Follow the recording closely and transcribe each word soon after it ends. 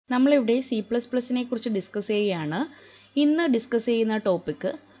നമ്മളിവിടെ C++നെ കുറിച്ച് ഡിസ്കസ് ചെയ്യുകയാണ്. ഇന്ന് ഡിസ്കസ് ചെയ്യുന്ന topic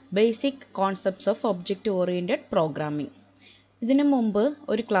basic concepts of object oriented programming. ഇതിനു മുമ്പ്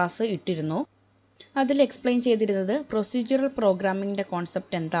ഒരു ക്ലാസ് ഇട്ടിരുന്നു. അതിൽ എക്സ്പ്ലെയിൻ ചെയ്തിരുന്നത് പ്രൊസീജിയറൽ പ്രോഗ്രാമിംഗിൻ്റെ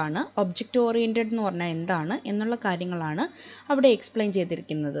കോൺസെപ്റ്റ് എന്താണ്, ഒബ്ജക്റ്റ് ഓറിയന്റഡ് എന്ന് പറഞ്ഞാൽ എന്താണ് എന്നുള്ള കാര്യങ്ങളാണ് അവിടെ എക്സ്പ്ലെയിൻ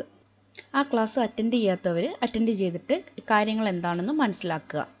ചെയ്തിരിക്കുന്നത്. ആ ക്ലാസ് അറ്റൻഡ് ചെയ്യാത്തവർ അറ്റൻഡ് ചെയ്തിട്ട് കാര്യങ്ങൾ എന്താണെന്ന്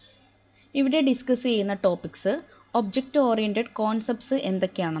മനസ്സിലാക്കുക. ഇവിടെ ഡിസ്കസ് ചെയ്യുന്ന topics object oriented concepts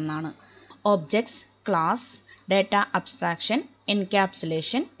എന്തൊക്കെയാണെന്നാണ്. Objects, class, data abstraction,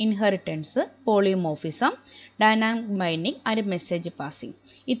 encapsulation, inheritance, polymorphism, dynamic binding and message passing.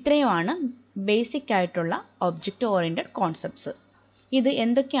 ഇത്രയുമാണ് ബേസിക് ആയിട്ടുള്ള ഒബ്ജക്റ്റ് ഓറിയന്റഡ് കോൺസെപ്റ്റ്സ്. ഇത്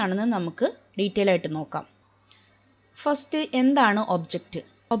എന്തൊക്കെയാണെന്ന് നമുക്ക് ഡീറ്റെയിൽ ആയിട്ട് നോക്കാം. ഫസ്റ്റ്, എന്താണ് ഒബ്ജക്റ്റ്?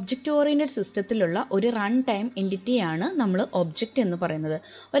 ഒബ്ജക്റ്റ് ഓറിയന്റഡ് സിസ്റ്റത്തിലുള്ള ഒരു റൺ ടൈം എൻറ്റിറ്റിയാണ് നമ്മൾ ഒബ്ജക്റ്റ് എന്ന് പറയുന്നത്.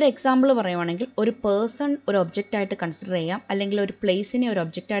 ഒരു എക്സാമ്പിൾ പറയുവാണെങ്കിൽ ഒരു പേഴ്സൺ ഒരു ഒബ്ജക്റ്റ് ആയിട്ട് കൺസിഡർ ചെയ്യാം, അല്ലെങ്കിൽ ഒരു പ്ലേസിനെ ഒരു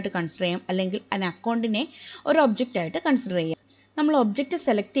ഒബ്ജക്റ്റ് ആയിട്ട് കൺസിഡർ ചെയ്യാം, അല്ലെങ്കിൽ an അക്കൗണ്ടിനെ ഒരു ഒബ്ജക്റ്റ് ആയിട്ട് കൺസിഡർ ചെയ്യാം. നമ്മൾ ഒബ്ജക്റ്റ്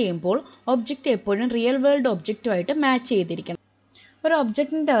സെലക്ട് ചെയ്യുമ്പോൾ ഒബ്ജക്റ്റ് എപ്പോഴും റിയൽ വേൾഡ് ഒബ്ജക്റ്റുമായിട്ട് മാച്ച് ചെയ്തിരിക്കണം. ഒരു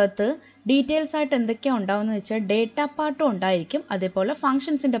ഒബ്ജക്റ്റിൻ്റെ അകത്ത് ഡീറ്റെയിൽസ് ആയിട്ട് എന്തൊക്കെയാണ് ഉണ്ടാവുമെന്ന് വെച്ചാൽ ഡേറ്റ പാർട്ടും ഉണ്ടായിരിക്കും, അതേപോലെ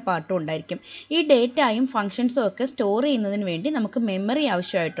ഫംഗ്ഷൻസിൻ്റെ പാർട്ടും ഉണ്ടായിരിക്കും. ഈ ഡേറ്റയും ഫംഗ്ഷൻസും ഒക്കെ സ്റ്റോർ ചെയ്യുന്നതിന് വേണ്ടി നമുക്ക് മെമ്മറി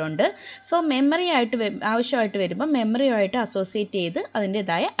ആവശ്യമായിട്ടുണ്ട്. സോ മെമ്മറി ആവശ്യമായിട്ട് വരുമ്പോൾ മെമ്മറിയുമായിട്ട് അസോസിയേറ്റ് ചെയ്ത്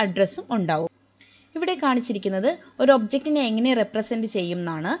അതിൻ്റെതായ അഡ്രസ്സും ഉണ്ടാവും. ഇവിടെ കാണിച്ചിരിക്കുന്നത് ഒരു ഒബ്ജക്റ്റിനെ എങ്ങനെ റെപ്രസെൻറ്റ് ചെയ്യും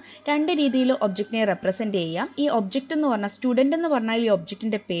എന്നാണ്. രണ്ട് രീതിയിൽ ഒബ്ജക്റ്റിനെ റെപ്രസെൻറ്റ് ചെയ്യാം. ഈ ഒബ്ജക്റ്റ് എന്ന് പറഞ്ഞാൽ സ്റ്റുഡൻറ്റ് എന്ന് പറഞ്ഞാൽ ഈ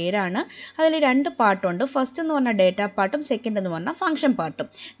ഒബ്ജക്റ്റിൻ്റെ പേരാണ്. അതിൽ രണ്ട് പാർട്ടുണ്ട്. ഫസ്റ്റ് എന്ന് പറഞ്ഞാൽ ഡേറ്റ പാർട്ടും, സെക്കൻഡ് എന്ന് പറഞ്ഞാൽ ഫംഗ്ഷൻ പാർട്ടും.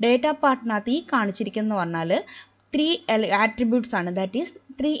 ഡേറ്റ പാർട്ടിനകത്ത് ഈ കാണിച്ചിരിക്കുന്നത് പറഞ്ഞാൽ 3 ആട്രിബ്യൂട്ട്സ് ആണ്. ദാറ്റ് ഈസ്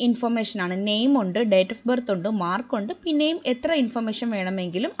 3 ഇൻഫർമേഷൻ ആണ്. നെയിം ഉണ്ട്, ഡേറ്റ് ഓഫ് ബർത്ത് ഉണ്ട്, മാർക്ക് ഉണ്ട്, പിന്നെയും എത്ര ഇൻഫർമേഷൻ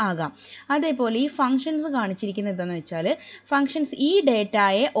വേണമെങ്കിലും ആകാം. അതേപോലെ ഈ ഫംഗ്ഷൻസ് കാണിച്ചിരിക്കുന്നത് എന്താണെന്ന് വെച്ചാൽ ഫംഗ്ഷൻസ് ഈ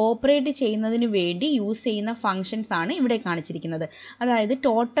ഡേറ്റയെ ഓപ്പറേറ്റ് ചെയ്യുന്നതിന് വേണ്ടി യൂസ് ചെയ്യുന്ന ഫംഗ്ഷൻസ് ആണ് ഇവിടെ കാണിച്ചിരിക്കുന്നത്. അതായത്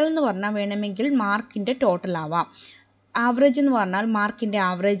ടോട്ടൽ എന്ന് പറഞ്ഞാൽ വേണമെങ്കിൽ മാർക്കിൻ്റെ ടോട്ടൽ ആവാം, ആവറേജ് എന്ന് പറഞ്ഞാൽ മാർക്കിൻ്റെ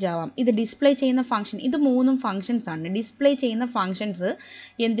ആവറേജ് ആവാം. ഇത് ഡിസ്പ്ലേ ചെയ്യുന്ന ഫംഗ്ഷൻ, ഇത് മൂന്നും ഫംഗ്ഷൻസ് ആണ്. ഡിസ്പ്ലേ ചെയ്യുന്ന ഫംഗ്ഷൻസ്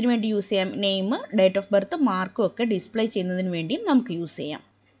എന്തിനു വേണ്ടി യൂസ് ചെയ്യാം? നെയിം, ഡേറ്റ് ഓഫ് ബർത്ത്, മാർക്കും ഒക്കെ ഡിസ്പ്ലേ ചെയ്യുന്നതിന് വേണ്ടിയും നമുക്ക് യൂസ് ചെയ്യാം.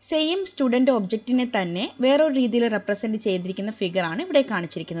 സെയിം സ്റ്റുഡൻറ്റ് ഒബ്ജക്റ്റിനെ തന്നെ വേറൊരു രീതിയിൽ റെപ്രസെൻറ്റ് ചെയ്തിരിക്കുന്ന ഫിഗർ ആണ് ഇവിടെ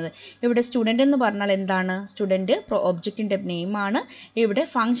കാണിച്ചിരിക്കുന്നത്. ഇവിടെ സ്റ്റുഡൻറ്റ് എന്ന് പറഞ്ഞാൽ എന്താണ്? സ്റ്റുഡൻറ്റ് ഒബ്ജക്റ്റിൻ്റെ നെയിമാണ്. ഇവിടെ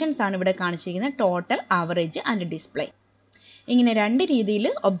ഫംഗ്ഷൻസ് ആണ് ഇവിടെ കാണിച്ചിരിക്കുന്നത്, ടോട്ടൽ, ആവറേജ് ആൻഡ് ഡിസ്പ്ലേ. ഇങ്ങനെ രണ്ട് രീതിയിൽ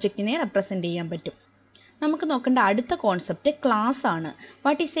ഒബ്ജക്റ്റിനെ റെപ്രസെൻറ്റ് ചെയ്യാൻ പറ്റും. നമുക്ക് നോക്കേണ്ട അടുത്ത കോൺസെപ്റ്റ് ക്ലാസ് ആണ്.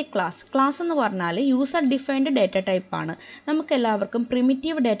 What is A class? Class എന്ന് പറഞ്ഞാൽ യൂസർ ഡിഫൈൻഡ് ഡാറ്റ ടൈപ്പ് ആണ്. നമുക്ക് എല്ലാവർക്കും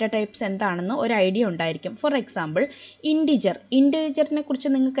പ്രിമിറ്റീവ് ഡാറ്റ ടൈപ്സ് എന്താണെന്ന് ഒരു ഐഡിയ ഉണ്ടായിരിക്കും. ഫോർ എക്സാമ്പിൾ ഇൻറ്റിജറിനെ കുറിച്ച്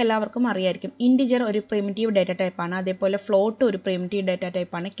നിങ്ങൾക്ക് എല്ലാവർക്കും അറിയായിരിക്കും. ഇൻറ്റിജർ ഒരു പ്രിമിറ്റീവ് ഡാറ്റ ടൈപ്പ് ആണ്. അതേപോലെ ഫ്ലോട്ട് ഒരു പ്രിമിറ്റീവ് ഡാറ്റ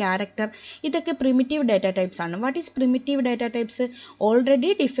ടൈപ്പ് ആണ്. ക്യാരക്ടർ, ഇതൊക്കെ പ്രിമിറ്റീവ് ഡാറ്റ ടൈപ്സ് ആണ്. What is primitive data types?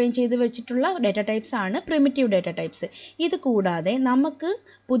 Already define ചെയ്ത് വെച്ചിട്ടുള്ള ഡാറ്റ ടൈപ്സ് ആണ് പ്രിമിറ്റീവ് ഡാറ്റ ടൈപ്സ്. ഇത് കൂടാതെ നമുക്ക്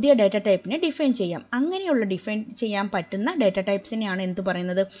പുതിയ ഡാറ്റ ടൈപ്പിനെ ഡിഫൈൻ ചെയ്യാം. അങ്ങനെയുള്ള ഡിഫൈൻ ചെയ്യാൻ പറ്റുന്ന ഡാറ്റ ടൈപ്സിനെയാണ് എന്ത്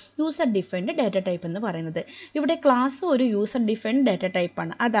പറയുന്നത്? യൂസർ ഡിഫൈൻഡ് ഡാറ്റ ടൈപ്പ് എന്ന് പറയുന്നത്. ഇവിടെ ക്ലാസ് ഒരു യൂസർ ഡിഫൈൻഡ് ഡാറ്റ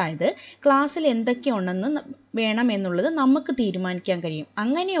ടൈപ്പാണ്. അതായത് ക്ലാസ്സിൽ എന്തൊക്കെയുണ്ടെന്ന് വേണം എന്നുള്ളത് നമുക്ക് തീരുമാനിക്കാൻ കഴിയും.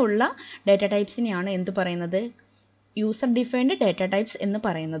 അങ്ങനെയുള്ള ഡാറ്റ ടൈപ്സിനെയാണ് എന്ത് പറയുന്നത്? യൂസർ ഡിഫൈൻഡ് ഡാറ്റ ടൈപ്സ് എന്ന്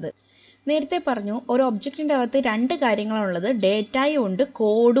പറയുന്നത്. നേരത്തെ പറഞ്ഞു ഒരു ഒബ്ജക്റ്റിൻ്റെ അകത്ത് രണ്ട് കാര്യങ്ങളുള്ളത്, ഡേറ്റയും ഉണ്ട്,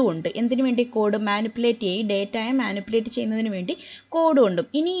 കോഡും ഉണ്ട്. എന്തിനു വേണ്ടി? കോഡ് മാനിപ്പുലേറ്റ് ചെയ്യും, ഡേറ്റയെ മാനിപ്പുലേറ്റ് ചെയ്യുന്നതിന് വേണ്ടി കോഡും ഉണ്ട്.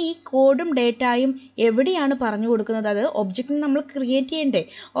 ഇനി ഈ കോഡും ഡേറ്റയും എവിടെയാണ് പറഞ്ഞു കൊടുക്കുന്നത്? അതായത് ഒബ്ജക്റ്റിനെ നമ്മൾ ക്രിയേറ്റ് ചെയ്യണ്ടേ?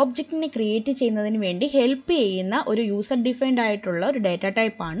 ഒബ്ജക്റ്റിനെ ക്രിയേറ്റ് ചെയ്യുന്നതിന് വേണ്ടി ഹെൽപ്പ് ചെയ്യുന്ന ഒരു യൂസർ ഡിഫൈൻഡ് ആയിട്ടുള്ള ഒരു ഡാറ്റ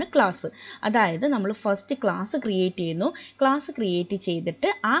ടൈപ്പാണ് ക്ലാസ്. അതായത് നമ്മൾ ഫസ്റ്റ് ക്ലാസ് ക്രിയേറ്റ് ചെയ്യുന്നു. ക്ലാസ് ക്രിയേറ്റ്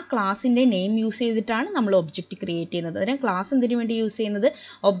ചെയ്തിട്ട് ആ ക്ലാസിൻ്റെ നെയിം യൂസ് ചെയ്തിട്ടാണ് നമ്മൾ ഒബ്ജക്റ്റ് ക്രിയേറ്റ് ചെയ്യുന്നത്. അതിന് ക്ലാസ് എന്തിനു വേണ്ടി യൂസ് ചെയ്യുന്നത്?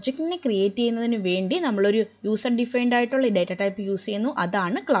 ഒബ്ജക്റ്റിനെ ക്രിയേറ്റ് ചെയ്യുന്നതിന് വേണ്ടി നമ്മളൊരു യൂസർ ഡിഫൈൻഡ് ആയിട്ടുള്ള ഡാറ്റ ടൈപ്പ് യൂസ് ചെയ്യുന്നു.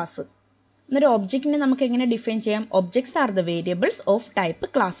 അതാണ് ക്ലാസ്. എന്നൊരു ഒബ്ജക്റ്റിനെ നമുക്ക് എങ്ങനെ ഡിഫൈൻ ചെയ്യാം? Objects are the variables of type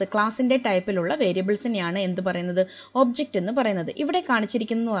class. ക്ലാസിൻ്റെ ടൈപ്പിലുള്ള വേരിയബിൾസിനെയാണ് എന്ത് പറയുന്നത്? ഒബ്ജക്റ്റ് എന്ന് പറയുന്നത്. ഇവിടെ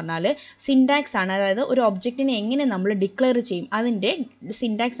കാണിച്ചിരിക്കുന്നത് പറഞ്ഞാൽ സിൻടാക്സ് ആണ്. അതായത് ഒരു ഒബ്ജക്റ്റിനെ എങ്ങനെ നമ്മൾ ഡിക്ലെയർ ചെയ്യും അതിൻ്റെ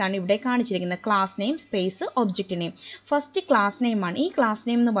സിൻടാക്സ് ആണ് ഇവിടെ കാണിച്ചിരിക്കുന്നത്. Class name space object name. First class name ആണ്. ഈ ക്ലാസ്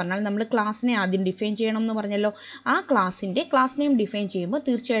നെയിം എന്ന് പറഞ്ഞാൽ നമ്മൾ ക്ലാസിനെ ആദ്യം ഡിഫൈൻ ചെയ്യണം എന്ന് പറഞ്ഞല്ലോ. ആ ക്ലാസിൻ്റെ ക്ലാസ് നെയിം ഡിഫൈൻ ചെയ്യുമ്പോൾ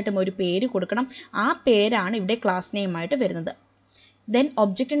തീർച്ചയായിട്ടും ഒരു പേര് കൊടുക്കണം. ആ പേരാണ് ഇവിടെ ക്ലാസ് നെയിം ആയിട്ട് വരുന്നത്. ദെൻ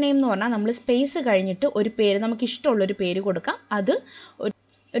ഒബ്ജക്റ്റ് നെയിം എന്ന് പറഞ്ഞാൽ നമ്മൾ സ്പേസ് കഴിഞ്ഞിട്ട് ഒരു പേര്, നമുക്ക് ഇഷ്ടമുള്ളൊരു പേര് കൊടുക്കാം. അത്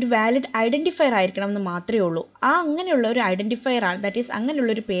ഒരു വാലിഡ് ഐഡൻറ്റിഫയർ ആയിരിക്കണം എന്ന് മാത്രമേ ഉള്ളൂ. അങ്ങനെയുള്ള ഒരു ഐഡൻറ്റിഫയർ ആണ്, ദാറ്റ് ഈസ്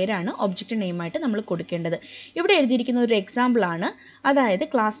അങ്ങനെയുള്ളൊരു പേരാണ് ഒബ്ജക്റ്റ് നെയിമായിട്ട് നമ്മൾ കൊടുക്കേണ്ടത്. ഇവിടെ എഴുതിയിരിക്കുന്ന ഒരു എക്സാമ്പിൾ ആണ്. അതായത്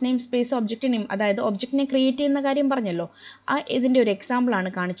class name space object name, അതായത് ഒബ്ജക്റ്റിനെ ക്രിയേറ്റ് ചെയ്യുന്ന കാര്യം പറഞ്ഞല്ലോ. ഇതിൻ്റെ ഒരു എക്സാമ്പിൾ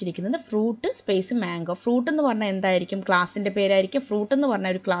ആണ് കാണിച്ചിരിക്കുന്നത്. Fruit space mango. ഫ്രൂട്ട് എന്ന് പറഞ്ഞാൽ എന്തായിരിക്കും? ക്ലാസിൻ്റെ പേരായിരിക്കും. ഫ്രൂട്ട് എന്ന്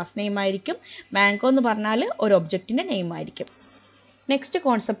പറഞ്ഞാൽ ഒരു ക്ലാസ് നെയിം ആയിരിക്കും. മാംഗോ എന്ന് പറഞ്ഞാൽ ഒരു ഒബ്ജക്റ്റിൻ്റെ നെയിം ആയിരിക്കും. നെക്സ്റ്റ്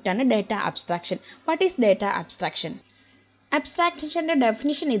കോൺസെപ്റ്റ് ആണ് data abstraction. What is data abstraction? Abstraction's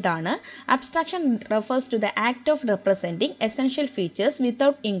definition ഇതാണ്. Abstraction refers to the act of representing essential features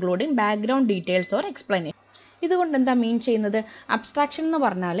without including background details or explanation. ഇതുകൊണ്ട് എന്താ മീൻ ചെയ്യുന്നത്? അബ്സ്ട്രാക്ഷൻ എന്ന്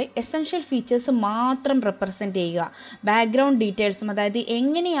പറഞ്ഞാൽ എസെൻഷ്യൽ ഫീച്ചേഴ്സ് മാത്രം റെപ്രസെൻ്റ് ചെയ്യുക, ബാക്ക്ഗ്രൗണ്ട് ഡീറ്റെയിൽസും അതായത്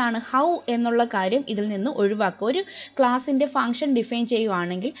എങ്ങനെയാണ് ഹൗ എന്നുള്ള കാര്യം ഇതിൽ നിന്ന് ഒഴിവാക്കുക. ഒരു ക്ലാസിൻ്റെ ഫംഗ്ഷൻ ഡിഫൈൻ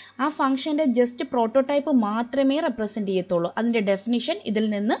ചെയ്യുകയാണെങ്കിൽ ആ ഫംഗ്ഷൻ്റെ ജസ്റ്റ് പ്രോട്ടോടൈപ്പ് മാത്രമേ റെപ്രസെൻ്റ് ചെയ്യത്തുള്ളൂ. അതിൻ്റെ ഡെഫിനിഷൻ ഇതിൽ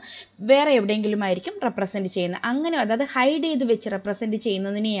നിന്ന് വേറെ എവിടെയെങ്കിലും ആയിരിക്കും റെപ്രസെൻ്റ് ചെയ്യുന്നത്. അങ്ങനെ അതായത് ഹൈഡ് ചെയ്ത് വെച്ച് റെപ്രസെൻ്റ്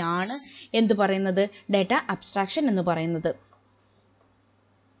ചെയ്യുന്നതിനെയാണ് എന്ത് പറയുന്നത്? ഡാറ്റ അബ്സ്ട്രാക്ഷൻ എന്ന് പറയുന്നത്.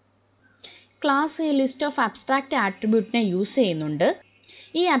 Class list of abstract ആട്രിബ്യൂട്ടിനെ use ചെയ്യുന്നുണ്ട്.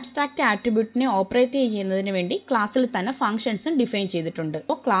 ഈ അബ്സ്ട്രാക്റ്റ് ആട്രിബ്യൂട്ടിനെ ഓപ്പറേറ്റ് ചെയ്യുന്നതിന് വേണ്ടി ക്ലാസ്സിൽ തന്നെ ഫംഗ്ഷൻസും ഡിഫൈൻ ചെയ്തിട്ടുണ്ട്.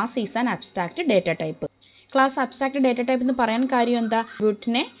 അപ്പോൾ class is an abstract data type. Class abstract data type എന്ന് പറയാൻ കാര്യം എന്താ?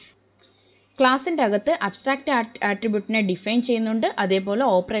 ആട്രിബ്യൂട്ടിനെ ക്ലാസിൻ്റെ അകത്ത് അബ്സ്ട്രാക്റ്റ് ആട്രിബ്യൂട്ടിനെ ഡിഫൈൻ ചെയ്യുന്നുണ്ട്. അതേപോലെ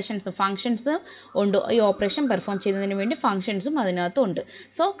ഓപ്പറേഷൻസ് ഫംഗ്ഷൻസ് ഉണ്ട്. ഈ ഓപ്പറേഷൻ പെർഫോം ചെയ്യുന്നതിന് വേണ്ടി ഫംഗ്ഷൻസും അതിനകത്തുണ്ട്.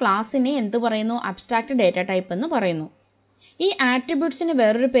 സോ ക്ലാസ്സിനെ എന്ത് പറയുന്നു? അബ്സ്ട്രാക്റ്റ് ഡാറ്റ ടൈപ്പ് എന്ന് പറയുന്നു. ഈ ആട്രിബ്യൂട്ട്സിന്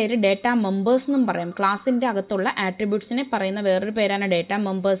വേറൊരു പേര് ഡേറ്റ മെമ്പേഴ്സ് എന്നും പറയാം. ക്ലാസിൻ്റെ അകത്തുള്ള ആട്രിബ്യൂട്ട്സിനെ പറയുന്ന വേറൊരു പേരാണ് ഡേറ്റ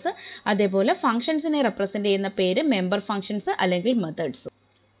മെമ്പേഴ്സ്. അതേപോലെ ഫംഗ്ഷൻസിനെ റെപ്രസെൻ്റ് ചെയ്യുന്ന പേര് മെമ്പർ ഫംഗ്ഷൻസ് അല്ലെങ്കിൽ മെത്തേഡ്സ്.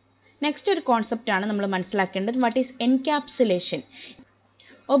 നെക്സ്റ്റ് ഒരു കോൺസെപ്റ്റാണ് നമ്മൾ മനസ്സിലാക്കേണ്ടത്. What is encapsulation?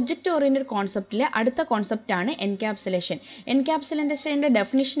 Object oriented കോൺസെപ്റ്റിലെ അടുത്ത കോൺസെപ്റ്റാണ് എൻക്യാപ്സുലേഷൻ. എൻക്യാപ്സുലേഷൻ്റെ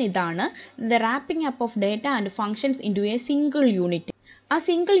ഡെഫിനിഷൻ ഇതാണ്: the wrapping up of data and functions in to A single unit. ആ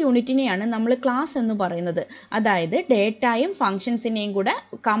സിംഗിൾ യൂണിറ്റിനെയാണ് നമ്മൾ ക്ലാസ് എന്ന് പറയുന്നത്. അതായത് ഡേറ്റയും ഫംഗ്ഷൻസിനെയും കൂടെ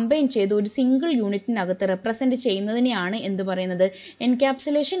കമ്പൈൻ ചെയ്ത് ഒരു സിംഗിൾ യൂണിറ്റിനകത്ത് റെപ്രസെൻ്റ് ചെയ്യുന്നതിനെയാണ് എന്ത് പറയുന്നത്?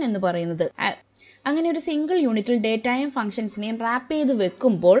 എൻക്യാപ്സുലേഷൻ എന്ന് പറയുന്നത്. അങ്ങനെ ഒരു സിംഗിൾ യൂണിറ്റിൽ ഡേറ്റയും ഫംഗ്ഷൻസിനെയും റാപ്പ് ചെയ്ത്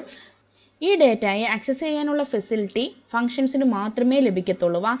വെക്കുമ്പോൾ ഈ ഡേറ്റയെ ആക്സസ് ചെയ്യാനുള്ള ഫെസിലിറ്റി ഫംഗ്ഷൻസിന് മാത്രമേ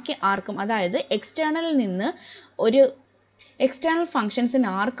ലഭിക്കത്തുള്ളൂ. ബാക്കി ആർക്കും, അതായത് എക്സ്റ്റേണലിൽ നിന്ന് ഒരു എക്സ്റ്റേണൽ ഫംഗ്ഷൻസിന്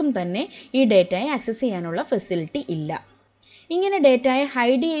ആർക്കും തന്നെ ഈ ഡേറ്റയെ ആക്സസ് ചെയ്യാനുള്ള ഫെസിലിറ്റി ഇല്ല. ഇങ്ങനെ ഡേറ്റയെ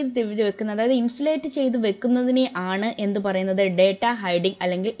ഹൈഡ് ചെയ്ത് വെക്കുന്നത്, അതായത് ഇൻസുലേറ്റ് ചെയ്ത് വെക്കുന്നതിനെ ആണ് എന്ത് പറയുന്നത്? ഡേറ്റ ഹൈഡിങ്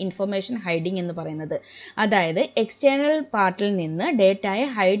അല്ലെങ്കിൽ ഇൻഫർമേഷൻ ഹൈഡിങ് എന്ന് പറയുന്നത്. അതായത് എക്സ്റ്റേണൽ പാർട്ടിൽ നിന്ന് ഡേറ്റയെ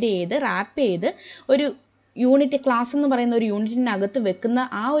ഹൈഡ് ചെയ്ത് റാപ്പ് ചെയ്ത് ഒരു യൂണിറ്റ്, ക്ലാസ് എന്ന് പറയുന്ന ഒരു യൂണിറ്റിനകത്ത് വെക്കുന്ന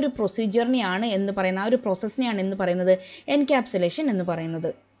ആ ഒരു പ്രൊസീജിയറിനെയാണ് എന്ന് പറയുന്നത്, ആ ഒരു പ്രോസസ്സിനെയാണ് എന്ന് പറയുന്നത് എൻക്യാപ്സുലേഷൻ എന്ന്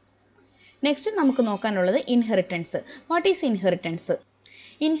പറയുന്നത്. നെക്സ്റ്റ് നമുക്ക് നോക്കാനുള്ളത് inheritance. What is inheritance?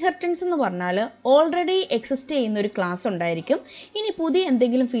 Inheritance എന്ന് പറഞ്ഞാൽ ഓൾറെഡി എക്സിസ്റ്റ് ചെയ്യുന്ന ഒരു ക്ലാസ് ഉണ്ടായിരിക്കും. ഇനി പുതിയ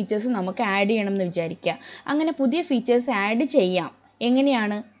എന്തെങ്കിലും ഫീച്ചേഴ്സ് നമുക്ക് ആഡ് ചെയ്യണം എന്ന് വിചാരിക്കുക. അങ്ങനെ പുതിയ ഫീച്ചേഴ്സ് ആഡ് ചെയ്യാം.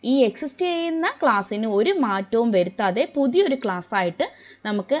 എങ്ങനെയാണ്? ഈ എക്സിസ്റ്റ് ചെയ്യുന്ന ക്ലാസ്സിന് ഒരു മാറ്റവും വരുത്താതെ പുതിയൊരു ക്ലാസ് ആയിട്ട്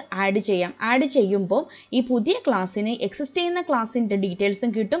നമുക്ക് ആഡ് ചെയ്യാം. ആഡ് ചെയ്യുമ്പോൾ ഈ പുതിയ ക്ലാസ്സിന് എക്സിസ്റ്റ് ചെയ്യുന്ന ക്ലാസ്സിൻ്റെ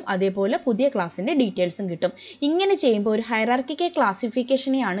ഡീറ്റെയിൽസും കിട്ടും, അതേപോലെ പുതിയ ക്ലാസ്സിൻ്റെ ഡീറ്റെയിൽസും കിട്ടും. ഇങ്ങനെ ചെയ്യുമ്പോൾ ഒരു ഹൈറാർക്കിക്കൽ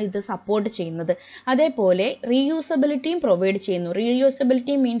ക്ലാസിഫിക്കേഷനെയാണ് ഇത് സപ്പോർട്ട് ചെയ്യുന്നത്. അതേപോലെ റീയൂസബിലിറ്റിയും പ്രൊവൈഡ് ചെയ്യുന്നു.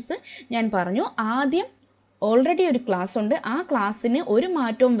 റീയൂസബിലിറ്റി മീൻസ് ഞാൻ പറഞ്ഞു, ആദ്യം ഓൾറെഡി ഒരു ക്ലാസ് ഉണ്ട്, ആ ക്ലാസ്സിന് ഒരു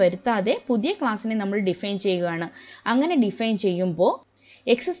മാറ്റവും വരുത്താതെ പുതിയ ക്ലാസ്സിനെ നമ്മൾ ഡിഫൈൻ ചെയ്യുകയാണ്. അങ്ങനെ ഡിഫൈൻ ചെയ്യുമ്പോൾ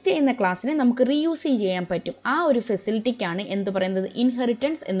എക്സിസ്റ്റ് ചെയ്യുന്ന ക്ലാസ്സിനെ നമുക്ക് റീയൂസ് ചെയ്യാൻ പറ്റും. ആ ഒരു ഫെസിലിറ്റിക്കാണ് എന്ത് പറയുന്നത്?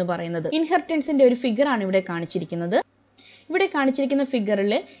 ഇൻഹെറിറ്റൻസ് എന്ന് പറയുന്നത്. ഇൻഹെറിറ്റൻസിന്റെ ഒരു ഫിഗറാണ് ഇവിടെ കാണിച്ചിരിക്കുന്നത്. ഇവിടെ കാണിച്ചിരിക്കുന്ന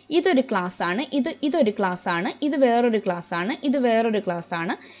ഫിഗറിൽ ഇതൊരു ക്ലാസ് ആണ്, ഇതൊരു ക്ലാസ് ആണ്, ഇത് വേറൊരു ക്ലാസ് ആണ്, ഇത് വേറൊരു ക്ലാസ്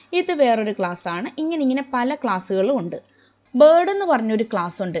ആണ്, ഇത് വേറൊരു ക്ലാസ് ആണ്. ഇങ്ങനെ പല ക്ലാസ്സുകളും ഉണ്ട്. ബേർഡ് എന്ന് പറഞ്ഞൊരു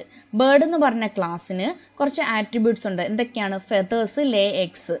ക്ലാസ് ഉണ്ട്. ബേർഡ് എന്ന് പറഞ്ഞ ക്ലാസ്സിന് കുറച്ച് ആട്രിബ്യൂട്ട്സ് ഉണ്ട്. എന്തൊക്കെയാണ്? ഫെതേഴ്സ്, ലേ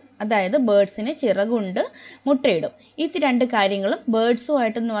എഗ്സ്, അതായത് ബേർഡ്സിന് ചിറകുണ്ട്, മുട്ടയിടും. ഈ രണ്ട് കാര്യങ്ങളും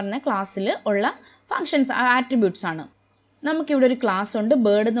ബേർഡ്സുമായിട്ടെന്ന് പറഞ്ഞ ക്ലാസ്സിൽ ഉള്ള ഫങ്ഷൻസ്, ആട്രിബ്യൂട്ട്സ് ആണ്. നമുക്കിവിടെ ഒരു ക്ലാസ് ഉണ്ട്,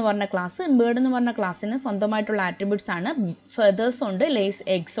 ബേർഡ് എന്ന് പറഞ്ഞ ക്ലാസ്. ബേർഡ് എന്ന് പറഞ്ഞ ക്ലാസ്സിന് സ്വന്തമായിട്ടുള്ള ആട്രിബ്യൂട്ട്സ് ആണ്. ഫെതേഴ്സ് ഉണ്ട്, ലേസ്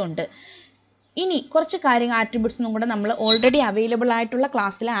എഗ്സ് ഉണ്ട്. ഇനി കുറച്ച് കാര്യങ്ങൾ ആട്രിബ്യൂട്ട്സും കൂടെ നമ്മൾ ഓൾറെഡി അവൈലബിൾ ആയിട്ടുള്ള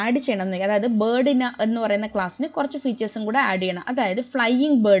ക്ലാസ്സിൽ ആഡ് ചെയ്യണം. അതായത് ബേർഡിന് എന്ന് പറയുന്ന ക്ലാസ്സിന് കുറച്ച് ഫീച്ചേഴ്സും കൂടെ ആഡ് ചെയ്യണം. അതായത്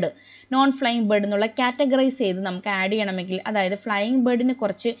flying bird, non flying bird എന്നുള്ള കാറ്റഗറൈസ് ചെയ്ത് നമുക്ക് ആഡ് ചെയ്യണമെങ്കിൽ, അതായത് ഫ്ലൈയിങ് ബേർഡിന്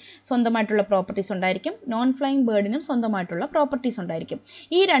കുറച്ച് സ്വന്തമായിട്ടുള്ള പ്രോപ്പർട്ടീസ് ഉണ്ടായിരിക്കും, നോൺ ഫ്ലൈയിങ് ബേർഡിനും സ്വന്തമായിട്ടുള്ള പ്രോപ്പർട്ടീസ് ഉണ്ടായിരിക്കും.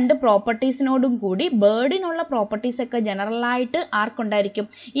 ഈ രണ്ട് പ്രോപ്പർട്ടീസിനോടും കൂടി ബേർഡിനുള്ള പ്രോപ്പർട്ടീസ് ഒക്കെ ജനറലായിട്ട് ആർക്കുണ്ടായിരിക്കും?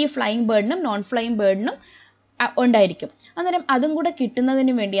 ഈ ഫ്ലൈയിങ് ബേർഡിനും നോൺ ഫ്ലൈയിങ് ബേർഡിനും ഉണ്ടായിരിക്കും. അന്നേരം അതും കൂടെ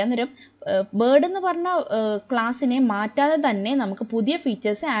കിട്ടുന്നതിന് വേണ്ടി, അന്നേരം ബേർഡ് എന്ന് പറഞ്ഞ ക്ലാസ്സിനെ മാറ്റാതെ തന്നെ നമുക്ക് പുതിയ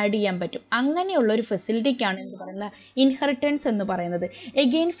ഫീച്ചേഴ്സ് ആഡ് ചെയ്യാൻ പറ്റും. അങ്ങനെയുള്ള ഒരു ഫെസിലിറ്റിക്കാണ് എന്ത് പറയുന്നത്? ഇൻഹെറിറ്റൻസ് എന്ന് പറയുന്നത്.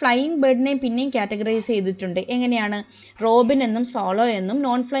 എഗെയിൻ ഫ്ലൈയിങ് ബേർഡിനെയും പിന്നെയും കാറ്റഗറൈസ് ചെയ്തിട്ടുണ്ട്. എങ്ങനെയാണ്? റോബിൻ എന്നും സോളോ എന്നും,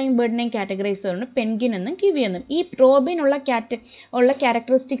 നോൺ ഫ്ലൈയിങ് ബേർഡിനെയും കാറ്റഗറൈസ് ചെയ്തിട്ടുണ്ട് പെൻഗിൻ എന്നും കിവി എന്നും. ഈ റോബിനുള്ള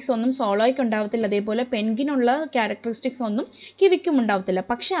ക്യാരക്ടറിസ്റ്റിക്സ് ഒന്നും സോളോയ്ക്ക് ഉണ്ടാവത്തില്ല, അതേപോലെ പെൻഗിനുള്ള ക്യാരക്ടറിസ്റ്റിക്സ് ഒന്നും കിവിക്കും ഉണ്ടാവത്തില്ല.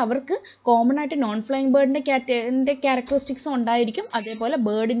 പക്ഷെ അവർക്ക് കോമൺ ആയിട്ട് നോൺ ഫ്ലൈയിങ് ബേർഡിന്റെ ക്യാരക്ടറിസ്റ്റിക്സും ഉണ്ടായിരിക്കും, അതേപോലെ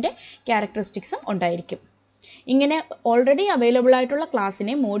ബേർഡിന്റെ ക്യാരക്ടറിസ്റ്റിക്സും ഉണ്ടായിരിക്കും. ഇങ്ങനെ ഓൾറെഡി അവൈലബിൾ ആയിട്ടുള്ള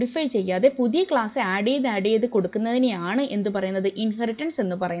ക്ലാസ്സിനെ മോഡിഫൈ ചെയ്യാതെ പുതിയ ക്ലാസ് ആഡ് ചെയ്ത് കൊടുക്കുന്നതിനെയാണ് എന്ത് പറയുന്നത്? ഇൻഹെറിറ്റൻസ്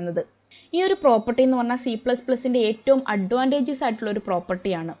എന്ന് പറയുന്നത്. ഈ ഒരു പ്രോപ്പർട്ടി എന്ന് പറഞ്ഞാൽ C++ന്റെ ഏറ്റവും അഡ്വാൻറ്റേജസ് ആയിട്ടുള്ള ഒരു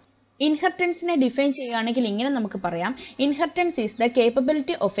പ്രോപ്പർട്ടിയാണ്. ഇൻഹെറിറ്റൻസിനെ ഡിഫൈൻ ചെയ്യുകയാണെങ്കിൽ ഇങ്ങനെ നമുക്ക് പറയാം, inheritance is the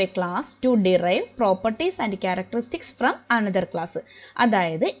capability of A class to derive properties and characteristics from another class.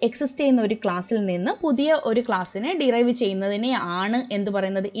 അതായത് എക്സിസ്റ്റ് ചെയ്യുന്ന ഒരു ക്ലാസ്സിൽ നിന്ന് പുതിയ ഒരു ക്ലാസ്സിനെ ഡിറൈവ് ചെയ്യുന്നതിനെ ആണ് എന്ത്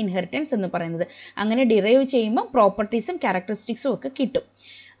പറയുന്നത്, ഇൻഹെറിറ്റൻസ് എന്ന് പറയുന്നത്. അങ്ങനെ ഡിറൈവ് ചെയ്യുമ്പോൾ പ്രോപ്പർട്ടീസും ക്യാരക്ടറിസ്റ്റിക്സും ഒക്കെ കിട്ടും.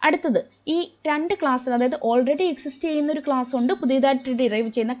 അടുത്തത്, ഈ രണ്ട് ക്ലാസ്, അതായത് ഓൾറെഡി എക്സിസ്റ്റ് ചെയ്യുന്ന ഒരു ക്ലാസ് ഉണ്ട്, പുതിയതായിട്ട് ഡിറൈവ്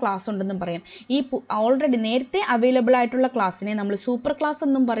ചെയ്യുന്ന ക്ലാസ് ഉണ്ടെന്നും പറയാം. ഈ ഓൾറെഡി നേരത്തെ അവൈലബിൾ ആയിട്ടുള്ള ക്ലാസ്സിനെ നമ്മൾ സൂപ്പർ ക്ലാസ്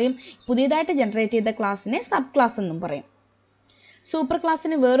എന്നും പറയും, പുതിയതായിട്ട് ജനറേറ്റ് ചെയ്ത ക്ലാസ്സിനെ സബ് ക്ലാസ് എന്നും പറയും. സൂപ്പർ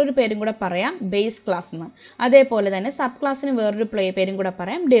ക്ലാസ്സിന് വേറൊരു പേരും കൂടെ പറയാം, ബേസ് ക്ലാസ് എന്ന്. അതേപോലെ തന്നെ സബ് ക്ലാസ്സിന് വേറൊരു പേരും കൂടെ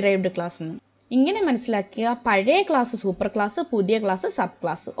പറയാം, ഡിറൈവ്ഡ് ക്ലാസ് എന്ന്. ഇങ്ങനെ മനസ്സിലാക്കുക, പഴയ ക്ലാസ് സൂപ്പർ ക്ലാസ്, പുതിയ ക്ലാസ് സബ്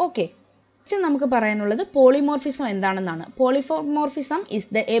ക്ലാസ്. ഓക്കെ, നമുക്ക് പറയാനുള്ളത് പോളിമോർഫിസം എന്താണെന്നാണ്. Polymorphism is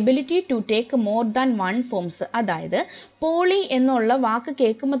the ability to take more than one forms. അതായത് പോളി എന്നുള്ള വാക്ക്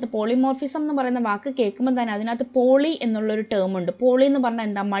കേൾക്കുമ്പോൾ, പോളിമോർഫിസം എന്ന് പറയുന്ന വാക്ക് കേൾക്കുമ്പോൾ തന്നെ അതിനകത്ത് പോളി എന്നുള്ളൊരു ടേം ഉണ്ട്. പോളി എന്ന് പറഞ്ഞാൽ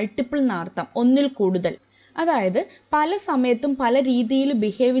എന്താ, മൾട്ടിപ്പിൾ എന്നർത്ഥം, ഒന്നിൽ കൂടുതൽ. അതായത് പല സമയത്തും പല രീതിയിൽ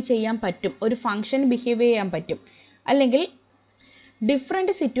ബിഹേവ് ചെയ്യാൻ പറ്റും, ഒരു ഫംഗ്ഷൻ ബിഹേവ് ചെയ്യാൻ പറ്റും, അല്ലെങ്കിൽ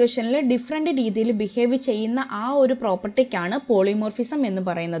ഡിഫറെൻറ്റ് സിറ്റുവേഷനിൽ ഡിഫറെൻറ്റ് രീതിയിൽ ബിഹേവ് ചെയ്യുന്ന ആ ഒരു പ്രോപ്പർട്ടിക്കാണ് പോളിമോർഫിസം എന്ന്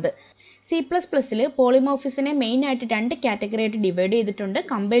പറയുന്നത്. C++ൽ പോളിമോർഫിസിനെ മെയിൻ ആയിട്ട് രണ്ട് കാറ്റഗറി ആയിട്ട് ഡിവൈഡ് ചെയ്തിട്ടുണ്ട്,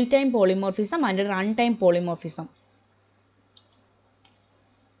 compile time polymorphism and run time polymorphism.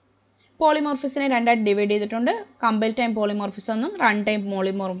 പോളിമോർഫിസിനെ രണ്ടായിട്ട് ഡിവൈഡ് ചെയ്തിട്ടുണ്ട്, കമ്പൈൽ ടൈം പോളിമോർഫിസം എന്നും റൺ ടൈം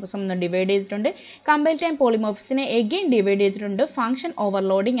പോളിമോർഫിസം എന്നും ഡിവൈഡ് ചെയ്തിട്ടുണ്ട്. കമ്പൈൽ ടൈം പോളിമോർഫിസിനെ എഗെയിൻ ഡിവൈഡ് ചെയ്തിട്ടുണ്ട്, function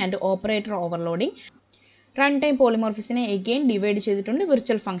overloading and operator overloading. Run time പോളിമോർഫിസിനെ again divide ചെയ്തിട്ടുണ്ട്,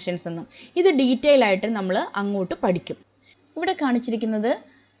 വിർച്വൽ ഫംഗ്ഷൻസ് എന്നും. ഇത് ഡീറ്റെയിൽ ആയിട്ട് നമ്മൾ അങ്ങോട്ട് പഠിക്കും. ഇവിടെ കാണിച്ചിരിക്കുന്നത്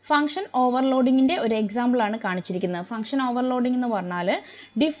ഫംഗ്ഷൻ ഓവർലോഡിങ്ങിന്റെ ഒരു എക്സാമ്പിൾ ആണ് കാണിച്ചിരിക്കുന്നത്. ഫംഗ്ഷൻ ഓവർലോഡിംഗ് എന്ന് പറഞ്ഞാൽ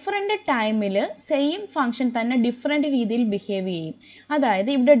ഡിഫറെന്റ് ടൈമിൽ സെയിം ഫംഗ്ഷൻ തന്നെ ഡിഫറെന്റ് രീതിയിൽ ബിഹേവ് ചെയ്യും. അതായത്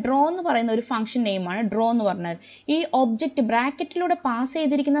ഇവിടെ ഡ്രോ എന്ന് പറയുന്ന ഒരു ഫംഗ്ഷൻ നെയിമാണ്. ഡ്രോ എന്ന് പറഞ്ഞാൽ ഈ ഒബ്ജക്റ്റ് ബ്രാക്കറ്റിലൂടെ പാസ്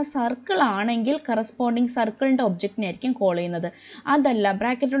ചെയ്തിരിക്കുന്ന സർക്കിൾ ആണെങ്കിൽ കറസ്പോണ്ടിങ് സർക്കിളിന്റെ ഒബ്ജക്റ്റിനെ ആയിരിക്കും കോൾ ചെയ്യുന്നത്. അതല്ല,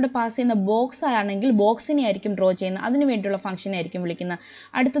 ബ്രാക്കറ്റിലൂടെ പാസ് ചെയ്യുന്ന ബോക്സ് ആണെങ്കിൽ ബോക്സിനെ ആയിരിക്കും ഡ്രോ ചെയ്യുന്നത്, അതിനു വേണ്ടിയുള്ള ഫംഗ്ഷനെ ആയിരിക്കും വിളിക്കുന്നത്.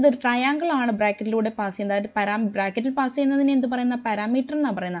 അടുത്തത് ട്രയാങ്കിൾ ആണ്, ബ്രാക്കറ്റിലൂടെ പാസ് ചെയ്യുന്നത്. ബ്രാക്കറ്റിൽ പാസ് ചെയ്യുന്നതിന് എന്ത് പറയുന്ന, പാരാമീറ്റർ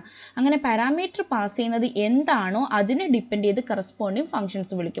എന്നാണ് പറയുന്നത്. അങ്ങനെ പാരാമീറ്റർ പാസ് ചെയ്യുന്നത് എന്താണോ അതിനെ ഡിപ്പെൻഡ് ചെയ്ത് കറസ്പോണ്ടിങ്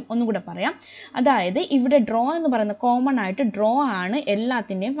ഫംഗ്ഷൻസ് വിളിക്കും. ഒന്നുകൂടെ പറയാം, അതായത് ഇവിടെ ഡ്രോ എന്ന് പറയുന്ന കോമൺ ആയിട്ട് ഡ്രോ ആണ്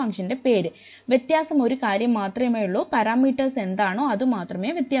എല്ലാത്തിന്റെയും ഫംഗ്ഷന്റെ പേര്. വ്യത്യാസം ഒരു കാര്യം മാത്രമേ ഉള്ളൂ, പാരാമീറ്റേഴ്സ് എന്താണോ അത്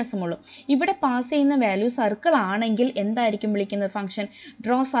മാത്രമേ വ്യത്യാസമുള്ളൂ. ഇവിടെ പാസ് ചെയ്യുന്ന വാല്യൂ സർക്കിൾ ആണെങ്കിൽ എന്തായിരിക്കും വിളിക്കുന്നത്, ഫംഗ്ഷൻ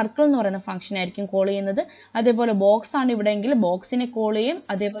ഡ്രോ സർക്കിൾ എന്ന് പറയുന്ന ഫംഗ്ഷൻ ആയിരിക്കും കോൾ ചെയ്യുന്നത്. അതേപോലെ ബോക്സ് ആണ് ഇവിടെയെങ്കിൽ ബോക്സിനെ കോൾ ചെയ്യും.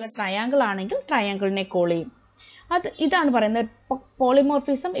 അതേപോലെ ട്രയാങ്കിൾ ആണെങ്കിൽ ട്രയാങ്കിളിനെ കോൾ ചെയ്യും. ഇതാണ് പറയുന്നത്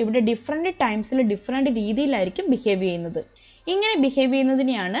പോളിമോർഫിസം. ഇവിടെ ഡിഫറെന്റ് ടൈംസിൽ ഡിഫറെന്റ് രീതിയിലായിരിക്കും ബിഹേവ് ചെയ്യുന്നത്. ഇങ്ങനെ ബിഹേവ്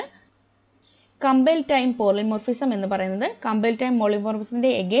ചെയ്യുന്നതിനെയാണ് കമ്പൈൽ ടൈം പോളിമോർഫിസം എന്ന് പറയുന്നത്. കമ്പൈൽ ടൈം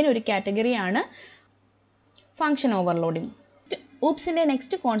പോളിമോർഫിസത്തിന്റെ എഗെയിൻ ഒരു കാറ്റഗറിയാണ് ഫംഗ്ഷൻ ഓവർലോഡിംഗ്. ഊപ്സിന്റെ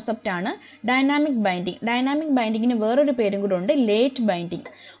നെക്സ്റ്റ് കോൺസെപ്റ്റ് ആണ് ഡൈനാമിക് ബൈൻഡിങ്. ഡൈനാമിക് ബൈൻഡിങ്ങിന് വേറൊരു പേരും കൂടെ ഉണ്ട്, ലേറ്റ് ബൈൻഡിങ്.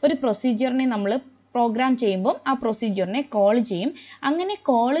 ഒരു പ്രൊസീജിയറിനെ നമ്മൾ പ്രോഗ്രാം ചെയ്യുമ്പോൾ ആ പ്രൊസീജിയറിനെ കോൾ ചെയ്യും. അങ്ങനെ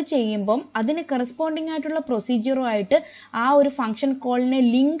കോൾ ചെയ്യുമ്പം അതിന് കറസ്പോണ്ടിങ് ആയിട്ടുള്ള പ്രൊസീജിയറുമായിട്ട് ആ ഒരു ഫംഗ്ഷൻ കോളിനെ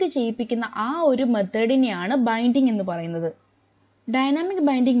ലിങ്ക് ചെയ്യിപ്പിക്കുന്ന ആ ഒരു മെത്തേഡിനെയാണ് ബൈൻഡിങ് എന്ന് പറയുന്നത്. ഡൈനാമിക്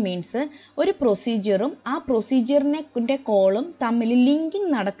ബൈൻഡിങ് മീൻസ് ഒരു പ്രൊസീജിയറും ആ പ്രൊസീജിയറിന്റെ കോളും തമ്മിൽ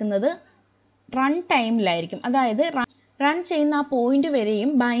ലിങ്കിങ് നടക്കുന്നത് റൺ ടൈമിലായിരിക്കും. അതായത് റൺ ചെയ്യുന്ന ആ പോയിന്റ് വരെയും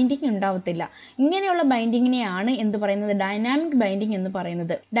ബൈൻഡിങ് ഉണ്ടാവത്തില്ല. ഇങ്ങനെയുള്ള ബൈൻഡിങ്ങിനെയാണ് എന്ത് പറയുന്നത്, ഡൈനാമിക് ബൈൻഡിങ് എന്ന്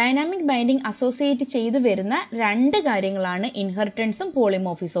പറയുന്നത്. ഡൈനാമിക് ബൈൻഡിങ് അസോസിയേറ്റ് ചെയ്തു വരുന്ന രണ്ട് കാര്യങ്ങളാണ് ഇൻഹെറിറ്റൻസും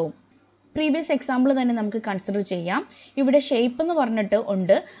പോളിമോർഫിസവും. പ്രീവിയസ് എക്സാമ്പിൾ തന്നെ നമുക്ക് കൺസിഡർ ചെയ്യാം. ഇവിടെ ഷേപ്പ് എന്ന് പറഞ്ഞിട്ട്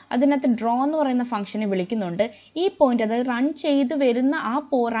ഉണ്ട്, അതിനകത്ത് ഡ്രോ എന്ന് പറയുന്ന ഫംഗ്ഷനെ വിളിക്കുന്നുണ്ട്. ഈ പോയിന്റ്, അതായത് റൺ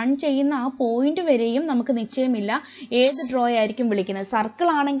ചെയ്യുന്ന ആ പോയിന്റ് വരെയും നമുക്ക് നിശ്ചയമില്ല ഏത് ഡ്രോ ആയിരിക്കും വിളിക്കുന്നത്. സർക്കിൾ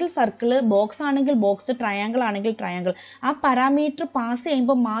ആണെങ്കിൽ സർക്കിൾ, ബോക്സ് ആണെങ്കിൽ ബോക്സ്, ട്രയാങ്കിൾ ആണെങ്കിൽ ട്രയാങ്കിൾ. ആ പാരാമീറ്റർ പാസ്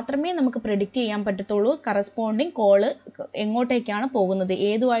ചെയ്യുമ്പോൾ മാത്രമേ നമുക്ക് പ്രെഡിക്റ്റ് ചെയ്യാൻ പറ്റത്തുള്ളൂ കറസ്പോണ്ടിങ് കോള് എങ്ങോട്ടേക്കാണ് പോകുന്നത്,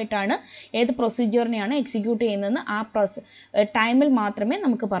 ഏത് പ്രൊസീജിയറിനെയാണ് എക്സിക്യൂട്ട് ചെയ്യുന്നതെന്ന് ആ ടൈമിൽ മാത്രമേ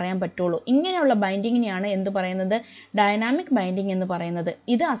നമുക്ക് പറയാൻ പറ്റുള്ളൂ. ഇങ്ങനെയുള്ള ബൈൻഡിങ്ങിനെയാണ് എന്ത് പറയുന്നത്, ഡൈനാമിക് ബൈൻഡിങ് എന്ന് പറയുന്നത്.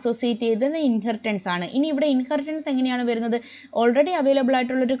 ഇത് അസോസിയേറ്റ് ചെയ്തത് ഇൻഹെറിറ്റൻസ് ആണ്. ഇനി ഇവിടെ ഇൻഹെറിറ്റൻസ് എങ്ങനെയാണ് വരുന്നത്, ഓൾറെഡി അവൈലബിൾ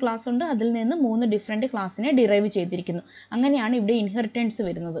ആയിട്ടുള്ള ഒരു ക്ലാസ് ഉണ്ട്, അതിൽ നിന്ന് 3 ഡിഫറെന്റ് ക്ലാസ്സിനെ ഡിറൈവ് ചെയ്തിരിക്കുന്നു. അങ്ങനെയാണ് ഇവിടെ ഇൻഹെറിറ്റൻസ്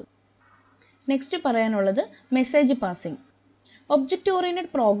വരുന്നത്. നെക്സ്റ്റ് പറയാനുള്ളത് message passing. Object oriented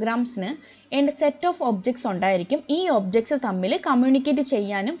പ്രോഗ്രാംസിന് set of objects ഉണ്ടായിരിക്കും. ഈ ഒബ്ജക്ട്സ് തമ്മിൽ കമ്മ്യൂണിക്കേറ്റ്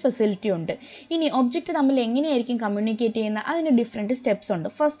ചെയ്യാനും ഫെസിലിറ്റി ഉണ്ട്. ഇനി ഒബ്ജക്റ്റ് തമ്മിൽ എങ്ങനെയായിരിക്കും കമ്മ്യൂണിക്കേറ്റ് ചെയ്യുന്നത്, അതിന് ഡിഫറെൻറ്റ് സ്റ്റെപ്സ് ഉണ്ട്.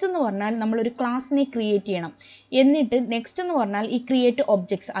 ഫസ്റ്റ് എന്ന് പറഞ്ഞാൽ നമ്മളൊരു ക്ലാസ്സിനെ ക്രിയേറ്റ് ചെയ്യണം. എന്നിട്ട് നെക്സ്റ്റ് എന്ന് പറഞ്ഞാൽ ഈ ക്രിയേറ്റ്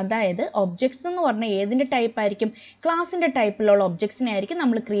ഒബ്ജക്ട്സ്, അതായത് ഒബ്ജക്ട്സ് എന്ന് പറഞ്ഞാൽ ഏതിൻ്റെ ടൈപ്പ് ആയിരിക്കും, ക്ലാസിൻ്റെ ടൈപ്പിലുള്ള ഒബ്ജക്ട്സിനെ ആയിരിക്കും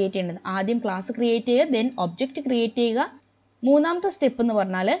നമ്മൾ ക്രിയേറ്റ് ചെയ്യേണ്ടത്. ആദ്യം ക്ലാസ് ക്രിയേറ്റ് ചെയ്യുക, ദെൻ ഒബ്ജക്റ്റ് ക്രിയേറ്റ് ചെയ്യുക, മൂന്നാമത്തെ സ്റ്റെപ്പ് എന്ന്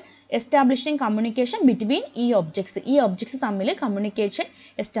പറഞ്ഞാൽ എസ്റ്റാബ്ലിഷിംഗ് കമ്മ്യൂണിക്കേഷൻ ബിറ്റ്വീൻ ഈ ഒബ്ജക്ട്സ് തമ്മിൽ കമ്മ്യൂണിക്കേഷൻ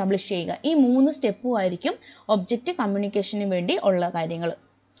എസ്റ്റാബ്ലിഷ് ചെയ്യുക. ഈ 3 സ്റ്റെപ്പും ആയിരിക്കും ഒബ്ജക്റ്റ് കമ്മ്യൂണിക്കേഷന് വേണ്ടി ഉള്ള കാര്യങ്ങൾ.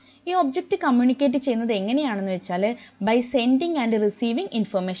 ഈ ഒബ്ജക്റ്റ് കമ്മ്യൂണിക്കേറ്റ് ചെയ്യുന്നത് എങ്ങനെയാണെന്ന് വെച്ചാൽ by sending and receiving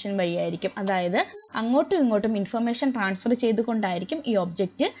information വഴിയായിരിക്കും. അതായത് അങ്ങോട്ടും ഇങ്ങോട്ടും ഇൻഫർമേഷൻ ട്രാൻസ്ഫർ ചെയ്തുകൊണ്ടായിരിക്കും ഈ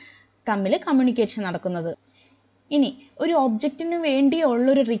ഒബ്ജക്റ്റ് തമ്മിൽ കമ്മ്യൂണിക്കേഷൻ നടക്കുന്നത്. ഇനി ഒരു ഒബ്ജക്റ്റിന് വേണ്ടിയുള്ള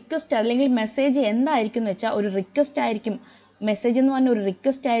ഒരു റിക്വസ്റ്റ് അല്ലെങ്കിൽ മെസ്സേജ് എന്തായിരിക്കും എന്ന് വെച്ചാൽ ഒരു റിക്വസ്റ്റ് ആയിരിക്കും. മെസ്സേജ് എന്ന് പറഞ്ഞ ഒരു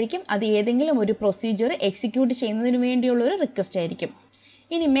റിക്വസ്റ്റ് ആയിരിക്കും. അത് ഏതെങ്കിലും ഒരു പ്രൊസീജിയർ എക്സിക്യൂട്ട് ചെയ്യുന്നതിന് വേണ്ടിയുള്ള ഒരു റിക്വസ്റ്റ് ആയിരിക്കും.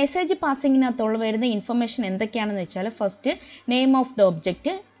 ഇനി മെസ്സേജ് പാസിങ്ങിനകത്തുള്ള വരുന്ന ഇൻഫർമേഷൻ എന്തൊക്കെയാണെന്ന് വെച്ചാൽ first name of the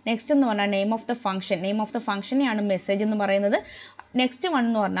object, next എന്ന് പറഞ്ഞാൽ നെയിം ഓഫ് ദ ഫംഗ്ഷനെയാണ് മെസ്സേജ് എന്ന് പറയുന്നത്. നെക്സ്റ്റ് വൺ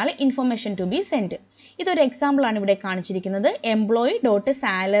എന്ന് പറഞ്ഞാൽ ഇൻഫർമേഷൻ ടു ബി സെൻഡ്. ഇതൊരു എക്സാമ്പിൾ ആണ് ഇവിടെ കാണിച്ചിരിക്കുന്നത്. എംപ്ലോയി ഡോട്ട്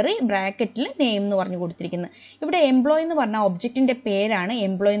സാലറി ബ്രാക്കറ്റിൽ നെയിം എന്ന് പറഞ്ഞു കൊടുത്തിരിക്കുന്നത്. ഇവിടെ എംപ്ലോയി എന്ന് പറഞ്ഞാൽ ഒബ്ജക്റ്റിന്റെ പേരാണ്.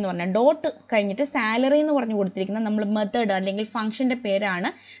 എംപ്ലോയി എന്ന് പറഞ്ഞാൽ ഡോട്ട് കഴിഞ്ഞിട്ട് സാലറി എന്ന് പറഞ്ഞു കൊടുത്തിരിക്കുന്നത് നമ്മൾ മെത്തേഡ് അല്ലെങ്കിൽ ഫംഗ്ഷന്റെ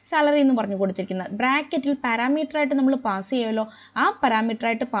പേരാണ് സാലറി എന്ന് പറഞ്ഞു കൊടുത്തിരിക്കുന്നത്. ബ്രാക്കറ്റിൽ പാരാമീറ്റർ ആയിട്ട് നമ്മൾ പാസ് ചെയ്യുമല്ലോ, ആ പാരാമീറ്റർ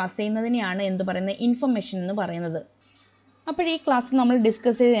ആയിട്ട് പാസ് ചെയ്യുന്നതിനെയാണ് എന്ത് പറയുന്നത്, ഇൻഫർമേഷൻ എന്ന് പറയുന്നത്. അപ്പോൾ ഈ ക്ലാസ്സിൽ നമ്മൾ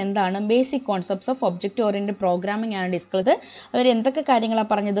ഡിസ്കസ് ചെയ്തത് എന്താണ്, basic concepts of object oriented programming ആണ് ഡിസ്കസ് ചെയ്തത്. അതിൽ എന്തൊക്കെ കാര്യങ്ങളാണ്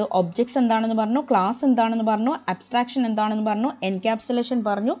പറഞ്ഞത്, ഒബ്ജക്ട്സ് എന്താണെന്ന് പറഞ്ഞു, ക്ലാസ് എന്താണെന്ന് പറഞ്ഞു, അബ്സ്ട്രാക്ഷൻ എന്താണെന്ന് പറഞ്ഞു, എൻകാപ്സുലേഷൻ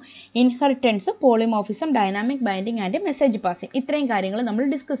പറഞ്ഞു, inheritance, polymorphism, dynamic binding and message passing, ഇത്രയും കാര്യങ്ങൾ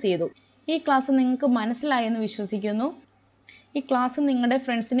നമ്മൾ ഡിസ്കസ് ചെയ്തു. ഈ ക്ലാസ് നിങ്ങൾക്ക് മനസ്സിലായെന്ന് വിശ്വസിക്കുന്നു. ഈ ക്ലാസ് നിങ്ങളുടെ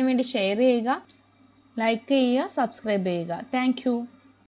ഫ്രണ്ട്സിന് വേണ്ടി ഷെയർ ചെയ്യുക, ലൈക്ക് ചെയ്യുക, സബ്സ്ക്രൈബ് ചെയ്യുക. Thank you.